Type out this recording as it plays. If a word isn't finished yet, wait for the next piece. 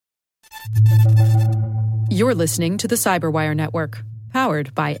You're listening to the Cyberwire Network,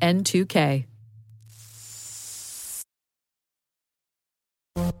 powered by N2K.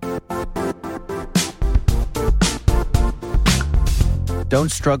 Don't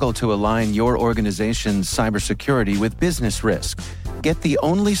struggle to align your organization's cybersecurity with business risk. Get the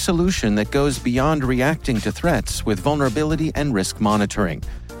only solution that goes beyond reacting to threats with vulnerability and risk monitoring.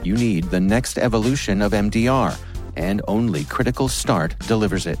 You need the next evolution of MDR, and only Critical Start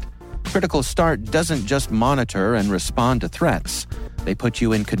delivers it. Critical Start doesn't just monitor and respond to threats. They put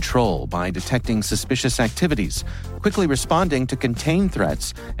you in control by detecting suspicious activities, quickly responding to contain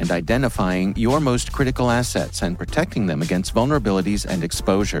threats, and identifying your most critical assets and protecting them against vulnerabilities and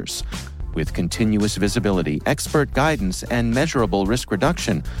exposures. With continuous visibility, expert guidance, and measurable risk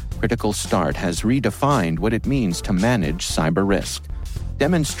reduction, Critical Start has redefined what it means to manage cyber risk.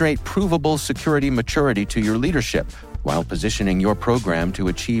 Demonstrate provable security maturity to your leadership while positioning your program to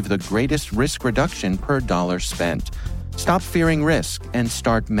achieve the greatest risk reduction per dollar spent. Stop fearing risk and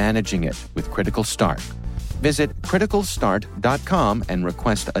start managing it with Critical Start. Visit criticalstart.com and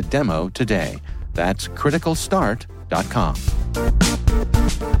request a demo today. That's criticalstart.com.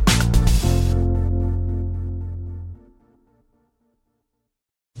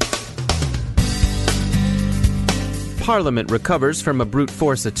 Parliament recovers from a brute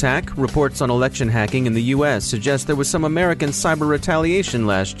force attack. Reports on election hacking in the U.S. suggest there was some American cyber retaliation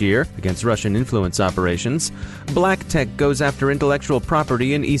last year against Russian influence operations. Black tech goes after intellectual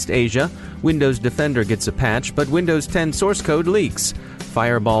property in East Asia. Windows Defender gets a patch, but Windows 10 source code leaks.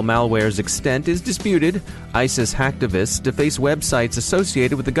 Fireball malware's extent is disputed. ISIS hacktivists deface websites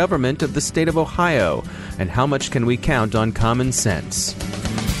associated with the government of the state of Ohio. And how much can we count on common sense?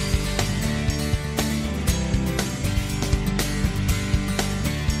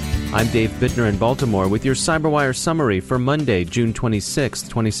 I'm Dave Bittner in Baltimore with your CyberWire summary for Monday, June 26,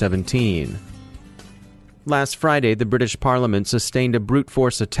 2017. Last Friday, the British Parliament sustained a brute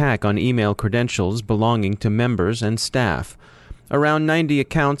force attack on email credentials belonging to members and staff. Around 90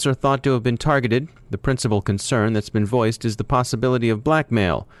 accounts are thought to have been targeted. The principal concern that's been voiced is the possibility of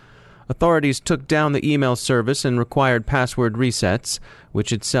blackmail. Authorities took down the email service and required password resets,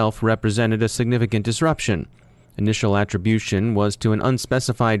 which itself represented a significant disruption. Initial attribution was to an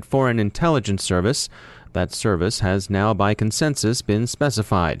unspecified foreign intelligence service. That service has now, by consensus, been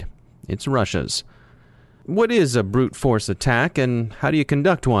specified. It's Russia's. What is a brute force attack, and how do you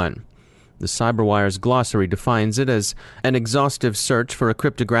conduct one? The CyberWire's glossary defines it as an exhaustive search for a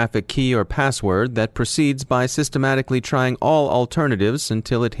cryptographic key or password that proceeds by systematically trying all alternatives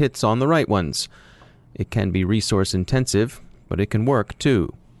until it hits on the right ones. It can be resource-intensive, but it can work,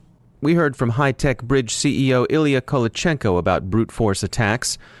 too. We heard from High-Tech Bridge CEO Ilya Kolichenko about brute force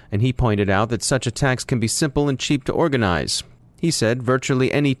attacks, and he pointed out that such attacks can be simple and cheap to organize. He said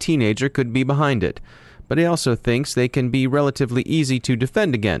virtually any teenager could be behind it, but he also thinks they can be relatively easy to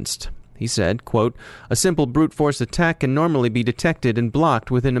defend against. He said, quote, "A simple brute force attack can normally be detected and blocked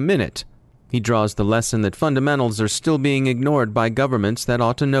within a minute." He draws the lesson that fundamentals are still being ignored by governments that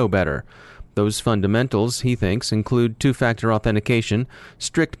ought to know better. Those fundamentals, he thinks, include two-factor authentication,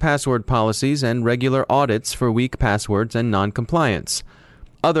 strict password policies, and regular audits for weak passwords and non-compliance.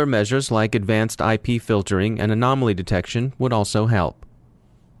 Other measures like advanced IP filtering and anomaly detection would also help.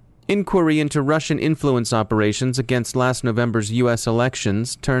 Inquiry into Russian influence operations against last November's U.S.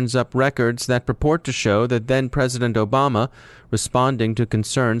 elections turns up records that purport to show that then-President Obama, responding to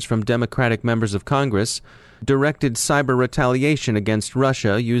concerns from Democratic members of Congress, directed cyber retaliation against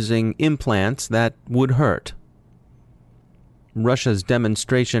Russia using implants that would hurt. Russia's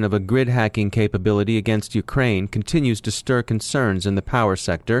demonstration of a grid hacking capability against Ukraine continues to stir concerns in the power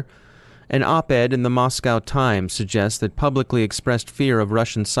sector. An op-ed in the Moscow Times suggests that publicly expressed fear of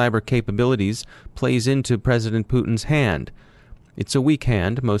Russian cyber capabilities plays into President Putin's hand. It's a weak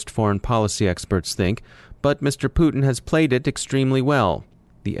hand, most foreign policy experts think, but Mr. Putin has played it extremely well.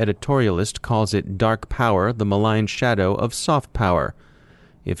 The editorialist calls it dark power, the malign shadow of soft power.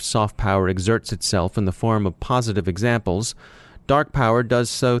 If soft power exerts itself in the form of positive examples, dark power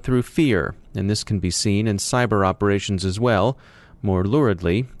does so through fear, and this can be seen in cyber operations as well, more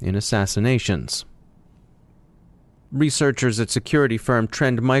luridly in assassinations. Researchers at security firm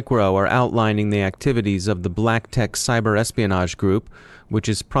Trend Micro are outlining the activities of the Black Tech Cyber Espionage Group, which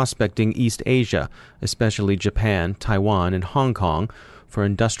is prospecting East Asia, especially Japan, Taiwan, and Hong Kong, for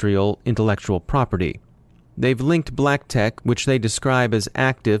industrial intellectual property. They've linked black tech, which they describe as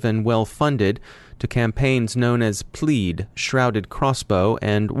active and well-funded, to campaigns known as Plead, Shrouded Crossbow,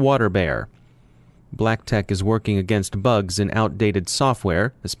 and Waterbear. Black tech is working against bugs in outdated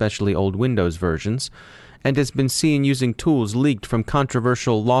software, especially old Windows versions, and has been seen using tools leaked from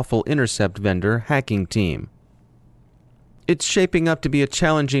controversial lawful intercept vendor Hacking Team. It's shaping up to be a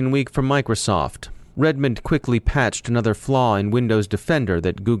challenging week for Microsoft. Redmond quickly patched another flaw in Windows Defender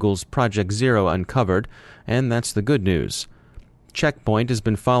that Google's Project Zero uncovered, and that's the good news. Check Point has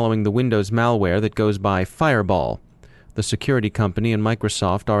been following the Windows malware that goes by Fireball. The security company and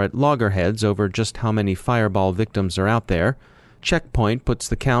Microsoft are at loggerheads over just how many Fireball victims are out there. Check Point puts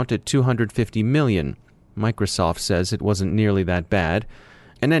the count at 250 million. Microsoft says it wasn't nearly that bad.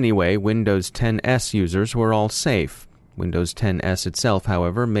 And anyway, Windows 10S users were all safe. Windows 10S itself,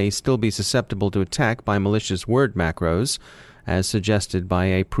 however, may still be susceptible to attack by malicious word macros, as suggested by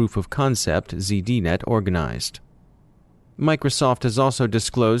a proof-of-concept ZDNet organized. Microsoft has also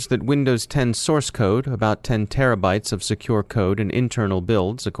disclosed that Windows 10 source code, about 10 terabytes of secure code and internal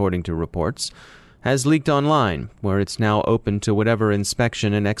builds, according to reports, has leaked online, where it's now open to whatever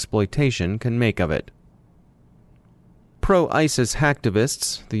inspection and exploitation can make of it. Pro-ISIS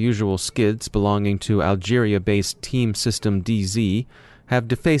hacktivists, the usual skids belonging to Algeria-based Team System DZ, have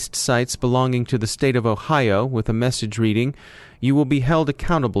defaced sites belonging to the state of Ohio with a message reading, "You will be held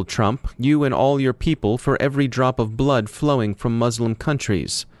accountable, Trump, you and all your people, for every drop of blood flowing from Muslim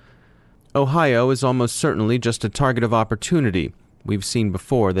countries." Ohio is almost certainly just a target of opportunity. We've seen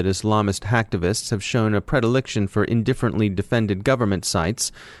before that Islamist hacktivists have shown a predilection for indifferently defended government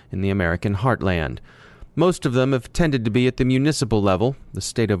sites in the American heartland. Most of them have tended to be at the municipal level. The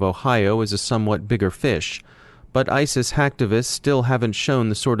state of Ohio is a somewhat bigger fish. But ISIS hacktivists still haven't shown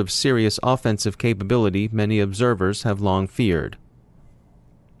the sort of serious offensive capability many observers have long feared.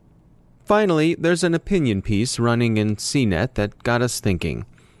 Finally, there's an opinion piece running in CNET that got us thinking.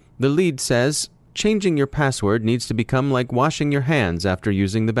 The lead says, "Changing your password needs to become like washing your hands after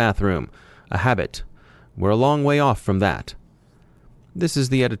using the bathroom. A habit. We're a long way off from that." This is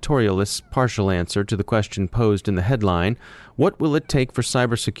the editorialist's partial answer to the question posed in the headline, "What will it take for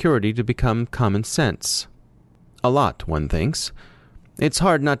cybersecurity to become common sense?" A lot, one thinks. It's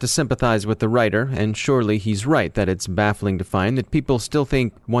hard not to sympathize with the writer, and surely he's right that it's baffling to find that people still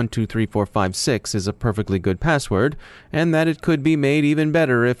think 123456 is a perfectly good password, and that it could be made even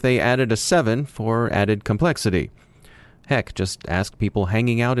better if they added a 7 for added complexity. Heck, just ask people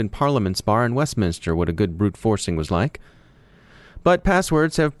hanging out in Parliament's bar in Westminster what a good brute forcing was like. But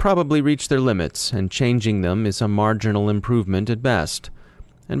passwords have probably reached their limits, and changing them is a marginal improvement at best.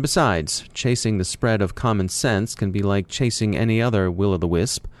 And besides, chasing the spread of common sense can be like chasing any other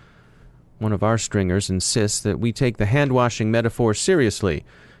will-o'-the-wisp. One of our stringers insists that we take the hand-washing metaphor seriously.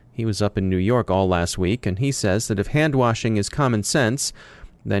 He was up in New York all last week, and he says that if hand-washing is common sense,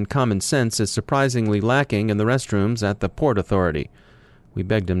 then common sense is surprisingly lacking in the restrooms at the Port Authority. We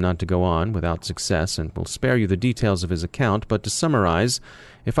begged him not to go on, without success, and will spare you the details of his account, but to summarize,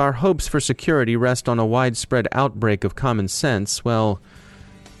 if our hopes for security rest on a widespread outbreak of common sense, well,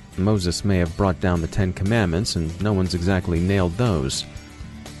 Moses may have brought down the 10 Commandments, and no one's exactly nailed those.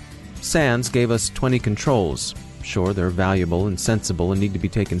 SANS gave us 20 controls. Sure, they're valuable and sensible and need to be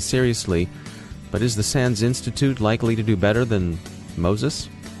taken seriously, but is the SANS Institute likely to do better than Moses?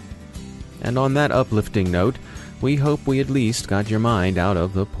 And on that uplifting note, we hope we at least got your mind out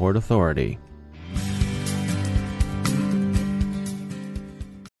of the Port Authority.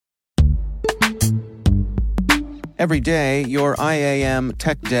 Every day, your IAM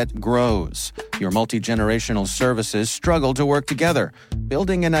tech debt grows. Your multi-generational services struggle to work together.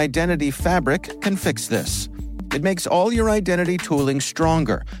 Building an identity fabric can fix this. It makes all your identity tooling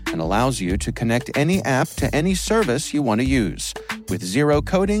stronger and allows you to connect any app to any service you want to use, with zero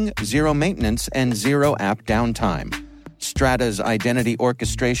coding, zero maintenance, and zero app downtime. Strata's identity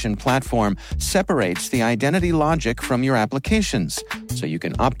orchestration platform separates the identity logic from your applications, so you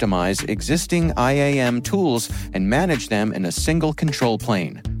can optimize existing IAM tools and manage them in a single control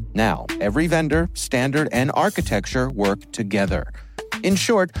plane. Now, every vendor, standard, and architecture work together. In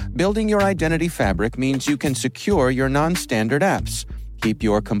short, building your identity fabric means you can secure your non-standard apps, keep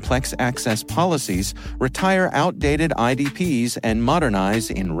your complex access policies, retire outdated IDPs, and modernize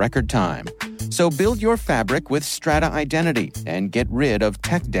in record time. So build your fabric with Strata Identity and get rid of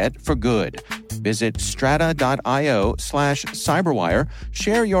tech debt for good. Visit strata.io/cyberwire,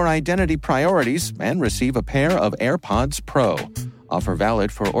 share your identity priorities, and receive a pair of AirPods Pro. Offer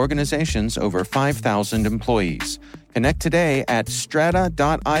valid for organizations over 5,000 employees. Connect today at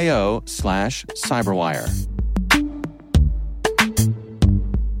strata.io/cyberwire.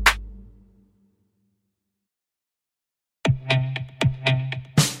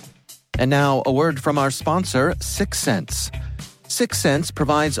 And now, a word from our sponsor, 6 Sense. Sixth Sense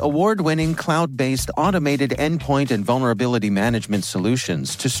provides award-winning cloud-based automated endpoint and vulnerability management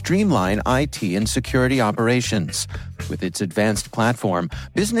solutions to streamline IT and security operations. With its advanced platform,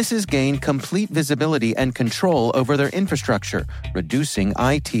 businesses gain complete visibility and control over their infrastructure, reducing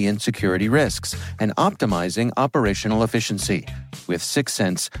IT and security risks and optimizing operational efficiency. With Sixth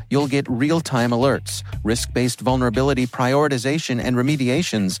Sense, you'll get real-time alerts, risk-based vulnerability prioritization and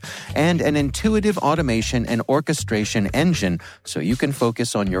remediations, and an intuitive automation and orchestration engine so you can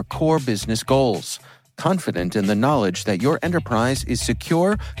focus on your core business goals, confident in the knowledge that your enterprise is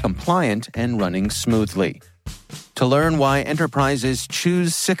secure, compliant, and running smoothly. To learn why enterprises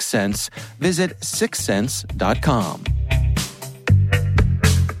choose Sixth Sense, visit sixthsense.com.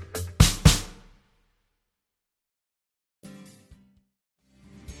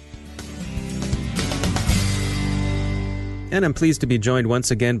 And I'm pleased to be joined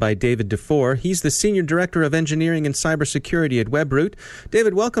once again by David DeFore. He's the Senior Director of Engineering and Cybersecurity at Webroot.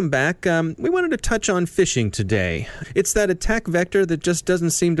 David, welcome back. We wanted to touch on phishing today. It's that attack vector that just doesn't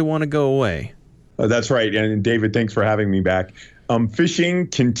seem to want to go away. That's right. And David, thanks for having me back. Phishing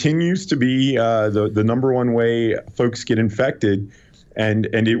continues to be the number one way folks get infected, and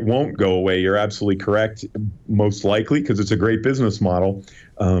it won't go away. You're absolutely correct, most likely, because it's a great business model.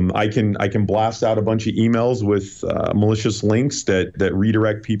 I can blast out a bunch of emails with malicious links that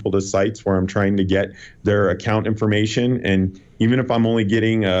redirect people to sites where I'm trying to get their account information. And even if I'm only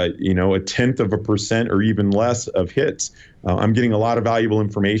getting a 0.1% or even less of hits, I'm getting a lot of valuable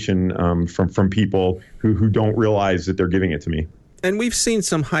information from people who don't realize that they're giving it to me. And we've seen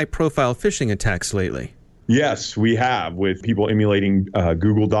some high-profile phishing attacks lately. Yes, we have, with people emulating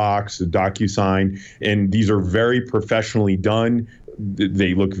Google Docs, DocuSign, and these are very professionally done.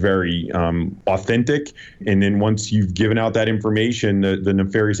 They look very authentic, and then once you've given out that information, the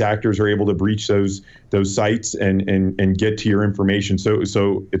nefarious actors are able to breach those sites and get to your information. So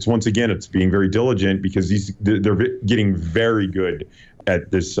it's being very diligent, because they're getting very good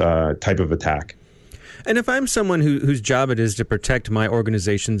at this type of attack. And if I'm someone whose job it is to protect my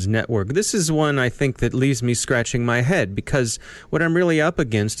organization's network, this is one I think that leaves me scratching my head, because what I'm really up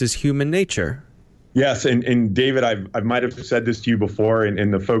against is human nature. Yes, and David, I might have said this to you before,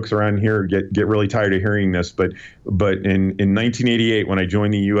 and the folks around here get really tired of hearing this, but in 1988, when I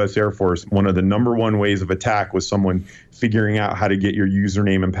joined the U.S. Air Force, one of the number one ways of attack was someone figuring out how to get your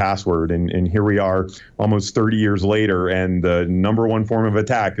username and password, and here we are almost 30 years later, and the number one form of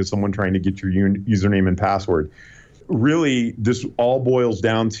attack is someone trying to get your username and password. Really, this all boils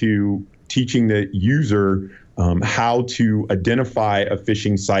down to teaching the user how to identify a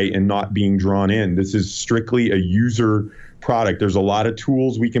phishing site and not being drawn in. This is strictly a user product. There's a lot of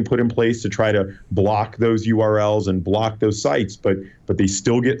tools we can put in place to try to block those URLs and block those sites, but they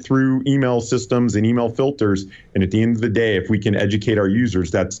still get through email systems and email filters. And at the end of the day, if we can educate our users,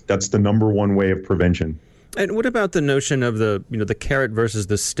 that's the number one way of prevention. And what about the notion of the carrot versus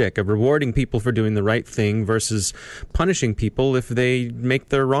the stick, of rewarding people for doing the right thing versus punishing people if they make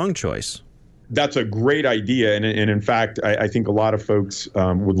the wrong choice? That's a great idea, and in fact, I think a lot of folks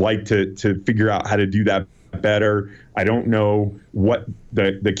would like to figure out how to do that better. I don't know what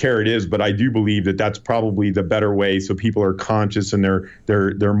the carrot is, but I do believe that that's probably the better way, so people are conscious and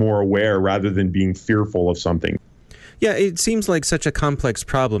they're more aware rather than being fearful of something. Yeah, it seems like such a complex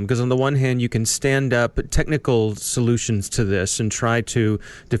problem, because on the one hand, you can stand up technical solutions to this and try to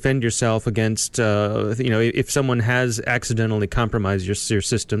defend yourself against, if someone has accidentally compromised your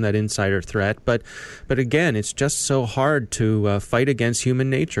system, that insider threat. But again, it's just so hard to fight against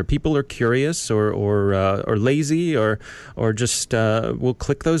human nature. People are curious or lazy or just will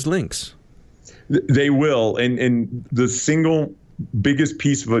click those links. They will, and the single biggest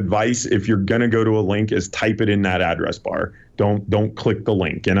piece of advice, if you're going to go to a link, is type it in that address bar. Don't click the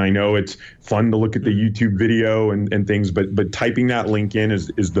link. And I know it's fun to look at the YouTube video and things, but typing that link in is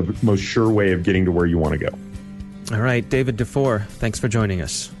the most sure way of getting to where you want to go. All right, David DeFore, thanks for joining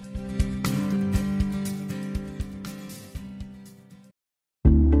us.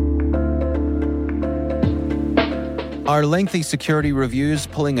 Are lengthy security reviews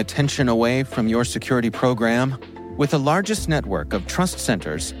pulling attention away from your security program? With the largest network of trust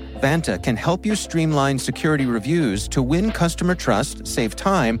centers, Vanta can help you streamline security reviews to win customer trust, save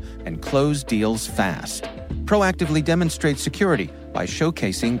time, and close deals fast. Proactively demonstrate security by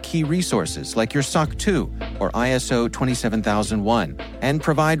showcasing key resources like your SOC 2 or ISO 27001, and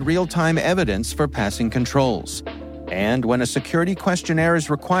provide real-time evidence for passing controls. And when a security questionnaire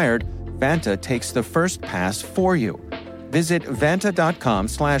is required, Vanta takes the first pass for you. Visit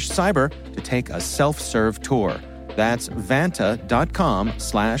vanta.com/cyber to take a self-serve tour. That's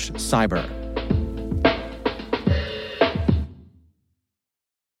vanta.com/cyber.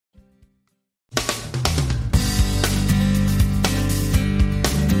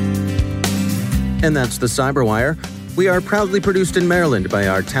 And that's the Cyberwire. We are proudly produced in Maryland by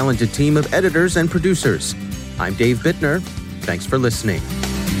our talented team of editors and producers. I'm Dave Bittner. Thanks for listening.